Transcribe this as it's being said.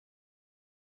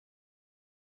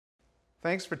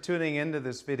Thanks for tuning into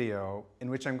this video in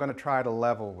which I'm going to try to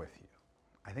level with you.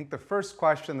 I think the first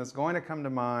question that's going to come to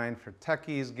mind for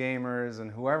techies, gamers, and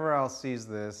whoever else sees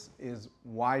this is,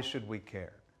 why should we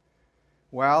care?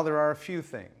 Well, there are a few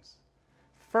things.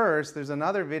 First, there's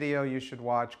another video you should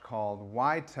watch called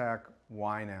Why Tech,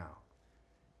 Why Now?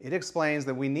 It explains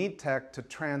that we need tech to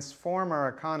transform our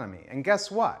economy. And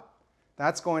guess what?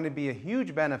 That's going to be a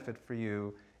huge benefit for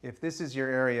you if this is your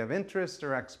area of interest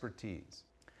or expertise.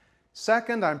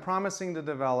 Second, I'm promising to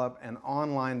develop an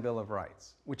online Bill of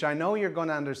Rights, which I know you're going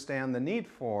to understand the need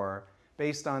for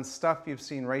based on stuff you've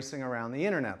seen racing around the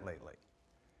internet lately.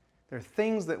 There are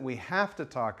things that we have to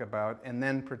talk about and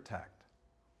then protect.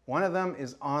 One of them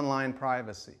is online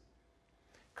privacy.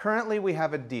 Currently, we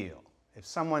have a deal. If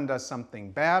someone does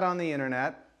something bad on the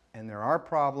internet, and there are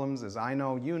problems, as I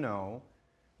know you know,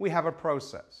 we have a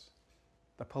process.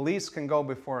 The police can go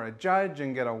before a judge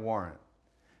and get a warrant.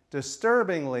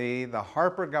 Disturbingly, the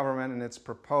Harper government in its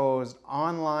proposed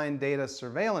online data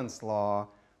surveillance law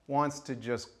wants to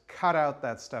just cut out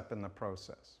that step in the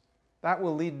process. That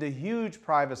will lead to huge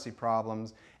privacy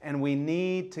problems, and we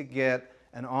need to get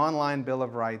an online Bill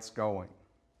of Rights going.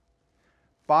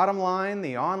 Bottom line,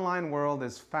 the online world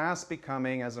is fast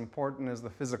becoming as important as the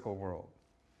physical world.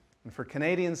 And for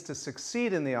Canadians to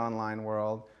succeed in the online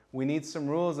world, we need some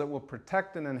rules that will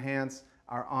protect and enhance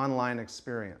our online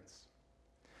experience.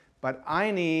 But I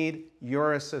need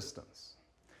your assistance.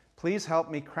 Please help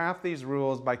me craft these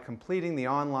rules by completing the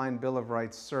online Bill of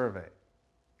Rights survey.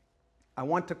 I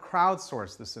want to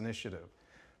crowdsource this initiative.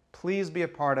 Please be a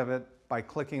part of it by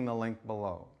clicking the link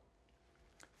below.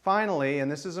 Finally,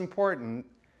 and this is important,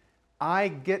 I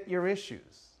get your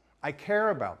issues. I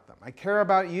care about them. I care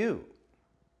about you.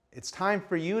 It's time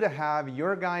for you to have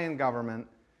your guy in government,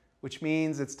 which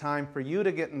means it's time for you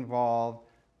to get involved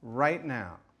right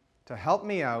now to help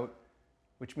me out,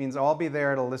 which means I'll be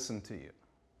there to listen to you.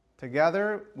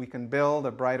 Together, we can build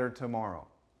a brighter tomorrow.